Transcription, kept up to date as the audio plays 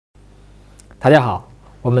大家好，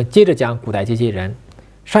我们接着讲古代机器人。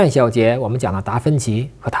上一小节我们讲了达芬奇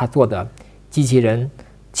和他做的机器人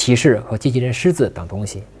骑士和机器人狮子等东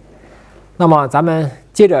西。那么咱们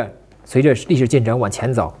接着随着历史进程往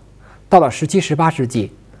前走，到了17、18世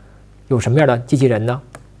纪，有什么样的机器人呢？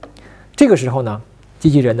这个时候呢，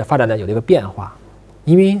机器人的发展呢有了一个变化，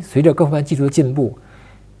因为随着各方面技术的进步，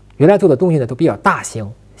原来做的东西呢都比较大型，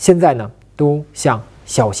现在呢都向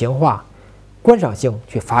小型化、观赏性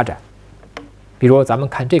去发展。比如咱们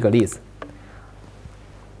看这个例子，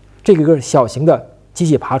这个小型的机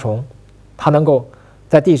器爬虫，它能够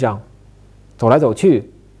在地上走来走去，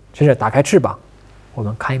甚至打开翅膀。我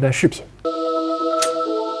们看一段视频。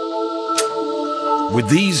With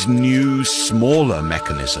these new, smaller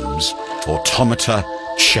mechanisms, automata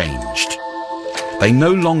changed. They no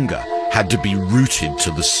longer had to be rooted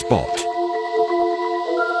to the spot.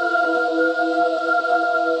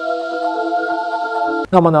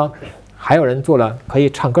 那么呢，还有人做了可以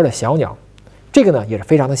唱歌的小鸟，这个呢也是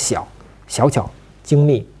非常的小巧、精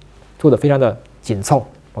密，做的非常的紧凑。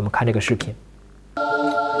我们看这个视频。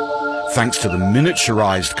Thanks to the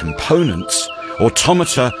miniaturized components,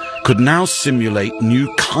 automata could now simulate new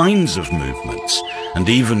kinds of movements and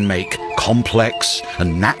even make complex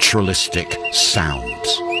and naturalistic sounds.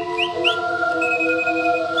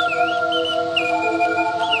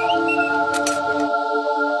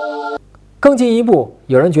 更进一步，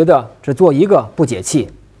有人觉得只做一个不解气，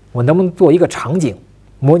我能不能做一个场景，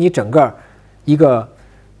模拟整个一个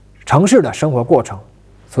城市的生活过程？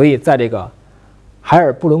所以在这个海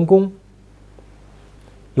尔布伦宫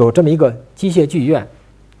有这么一个机械剧院，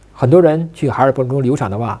很多人去海尔布伦宫游赏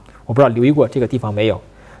的话，我不知道留意过这个地方没有？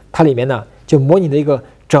它里面呢就模拟了一个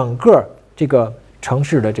整个这个城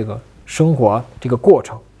市的这个生活这个过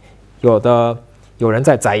程，有人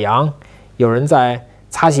在宰羊，有人在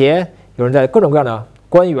擦鞋，有人在各种各样的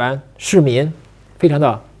官员、市民，非常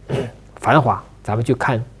的繁华。咱们去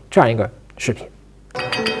看这样一个视频。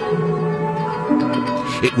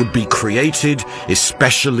It would be created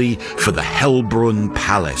especially for the Hellbrunn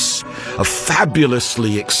Palace, a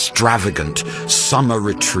fabulously extravagant summer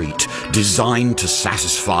retreat designed to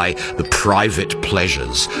satisfy the private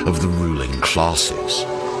pleasures of the ruling classes.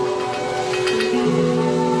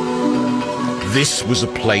 This was a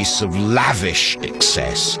place of lavish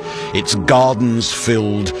excess, its gardens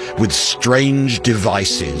filled with strange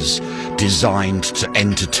devices designed to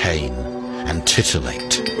entertain and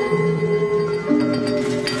titillate.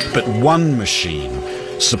 But one machine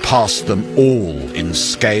surpassed them all in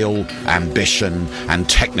scale, ambition, and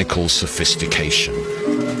technical sophistication.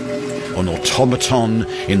 An automaton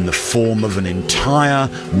in the form of an entire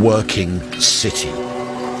working city.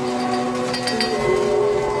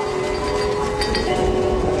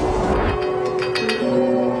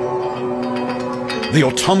 The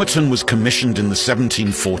automaton was commissioned in the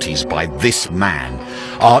 1740s by this man,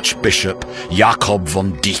 Archbishop Jakob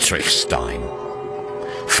von Dietrichstein.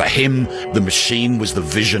 For him, the machine was the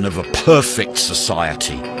vision of a perfect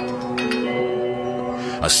society.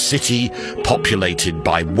 A city populated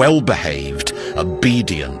by well-behaved,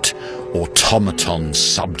 obedient, automaton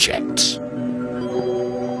subjects.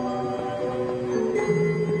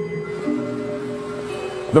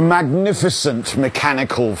 The magnificent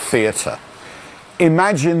mechanical theatre.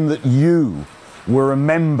 Imagine that you were a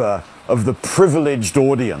member of the privileged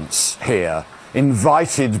audience here,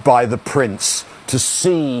 invited by the prince to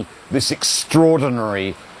see this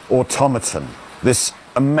extraordinary automaton, this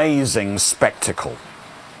amazing spectacle.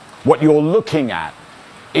 What you're looking at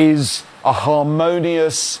is a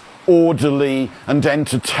harmonious, orderly, and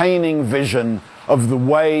entertaining vision of the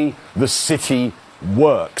way the city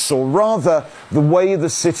works, or rather, the way the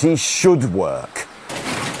city should work.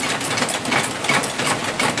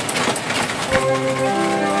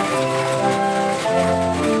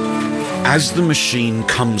 As the machine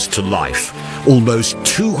comes to life, almost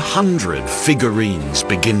 200 figurines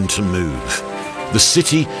begin to move. The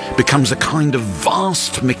city becomes a kind of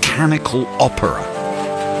vast mechanical opera.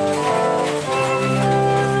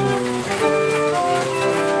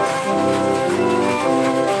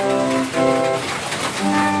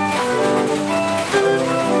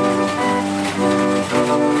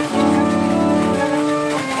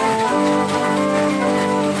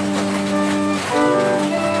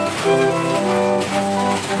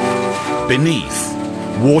 Beneath,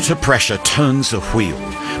 water pressure turns a wheel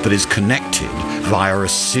that is connected via a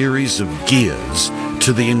series of gears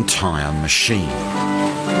to the entire machine.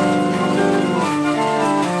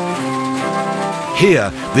 Here,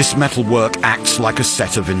 this metalwork acts like a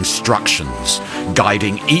set of instructions,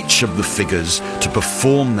 guiding each of the figures to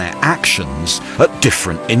perform their actions at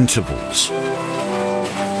different intervals.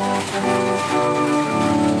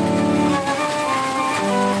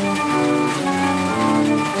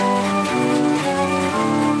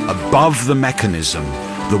 above the mechanism,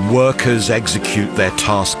 the workers execute their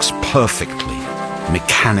tasks perfectly,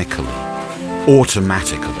 mechanically,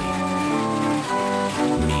 automatically.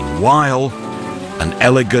 Meanwhile, an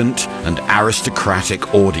elegant and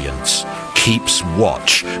aristocratic audience keeps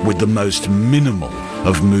watch with the most minimal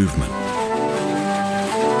of movement.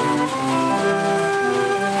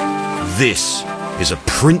 This is a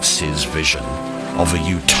prince's vision of a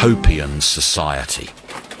utopian society.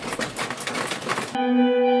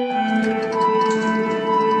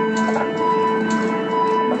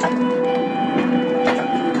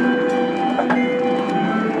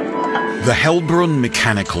 The Helbrun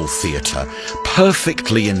Mechanical Theatre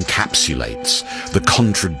perfectly encapsulates the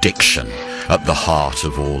contradiction at the heart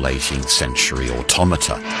of all 18th century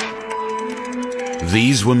automata.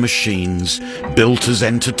 These were machines built as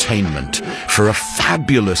entertainment for a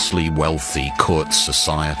fabulously wealthy court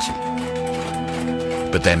society.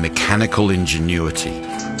 But their mechanical ingenuity,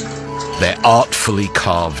 their artfully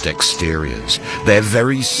carved exteriors, their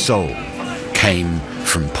very soul came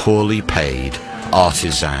from poorly paid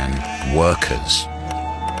artisan workers.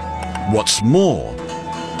 What's more,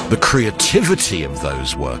 the creativity of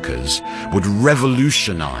those workers would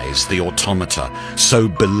revolutionize the automata so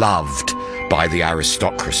beloved by the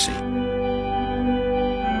aristocracy.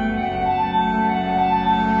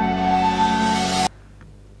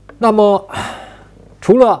 那么，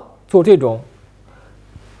除了做这种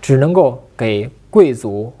只能够给贵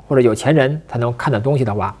族或者有钱人才能看的东西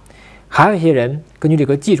的话，还有一些人根据这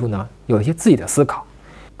个技术呢，有一些自己的思考。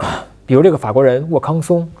比如这个法国人沃康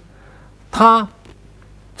松，他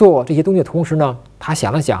做这些东西的同时呢，他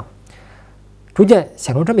想了想，逐渐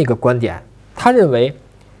想出这么一个观点：他认为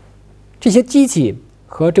这些机器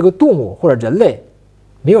和这个动物或者人类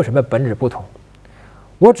没有什么本质不同。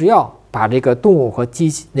我只要把这个动物和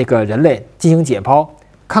人类进行解剖，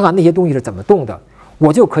看看那些东西是怎么动的，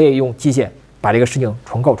我就可以用机械把这个事情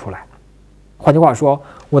重构出来。换句话说，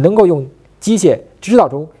我能够用机械制造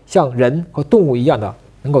出像人和动物一样的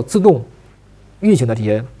能够自动运行的这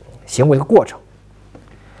些行为和过程。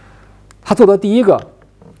他做的第一个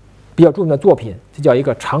比较著名的作品就叫一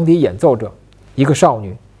个长笛演奏者，一个少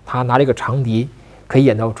女，她拿着一个长笛可以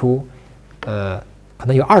演奏出可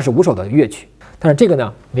能有25首的乐曲，但是这个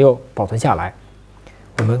呢没有保存下来，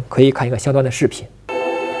我们可以看一个相关的视频。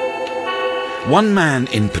One man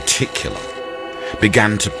in particular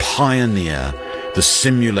began to pioneer the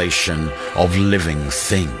simulation of living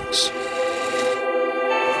things.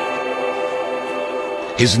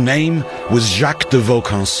 His name was Jacques de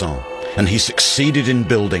Vaucanson, and he succeeded in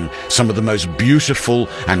building some of the most beautiful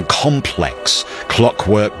and complex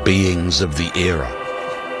clockwork beings of the era.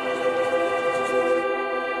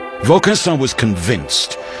 Vaucanson was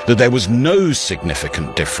convinced that there was no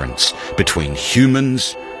significant difference between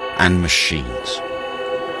humans and machines.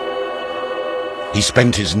 He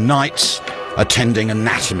spent his nights attending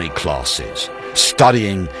anatomy classes,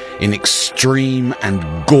 studying in extreme and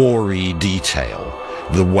gory detail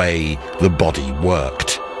the way the body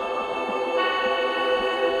worked.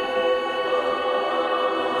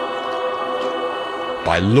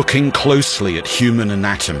 By looking closely at human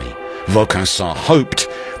anatomy, Vaucanson hoped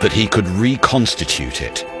that he could reconstitute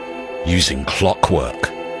it using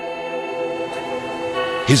clockwork.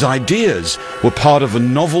 His ideas were part of a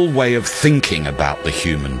novel way of thinking about the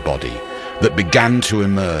human body that began to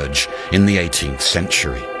emerge in the 18th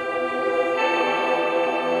century.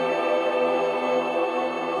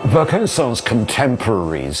 Vaucanson's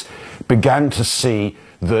contemporaries began to see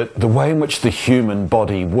that the way in which the human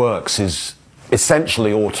body works is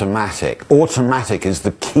essentially automatic. Automatic is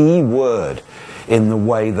the key word in the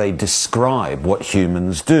way they describe what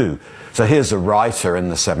humans do. So here's a writer in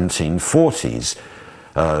the 1740s,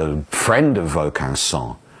 a friend of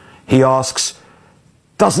Vaucanson. He asks,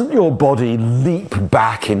 doesn't your body leap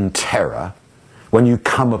back in terror when you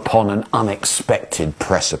come upon an unexpected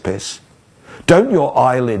precipice? Don't your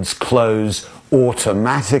eyelids close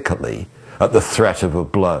automatically at the threat of a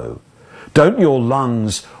blow? Don't your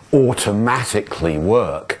lungs automatically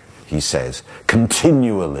work, he says,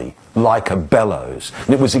 continually like a bellows?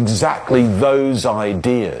 And it was exactly those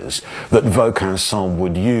ideas that Vaucanson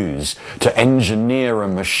would use to engineer a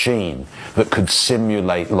machine that could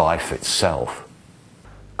simulate life itself.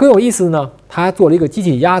 更有意思呢，他还做了一个机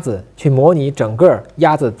器鸭子，去模拟整个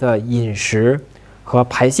鸭子的饮食和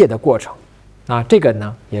排泄的过程。那这个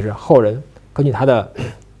呢，也是后人根据他的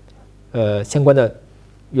相关的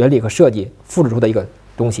原理和设计复制出的一个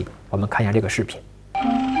东西。我们看一下这个视频。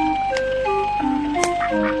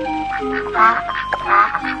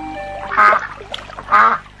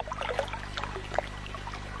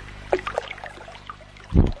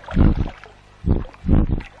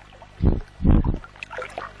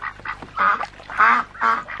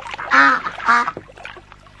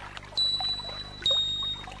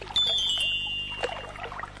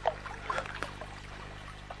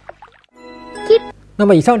那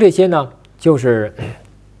么以上这些呢，就是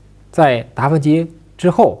在达芬奇之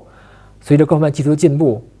后，随着各方面技术的进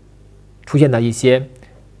步，出现的一些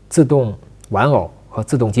自动玩偶和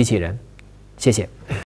自动机器人。谢谢。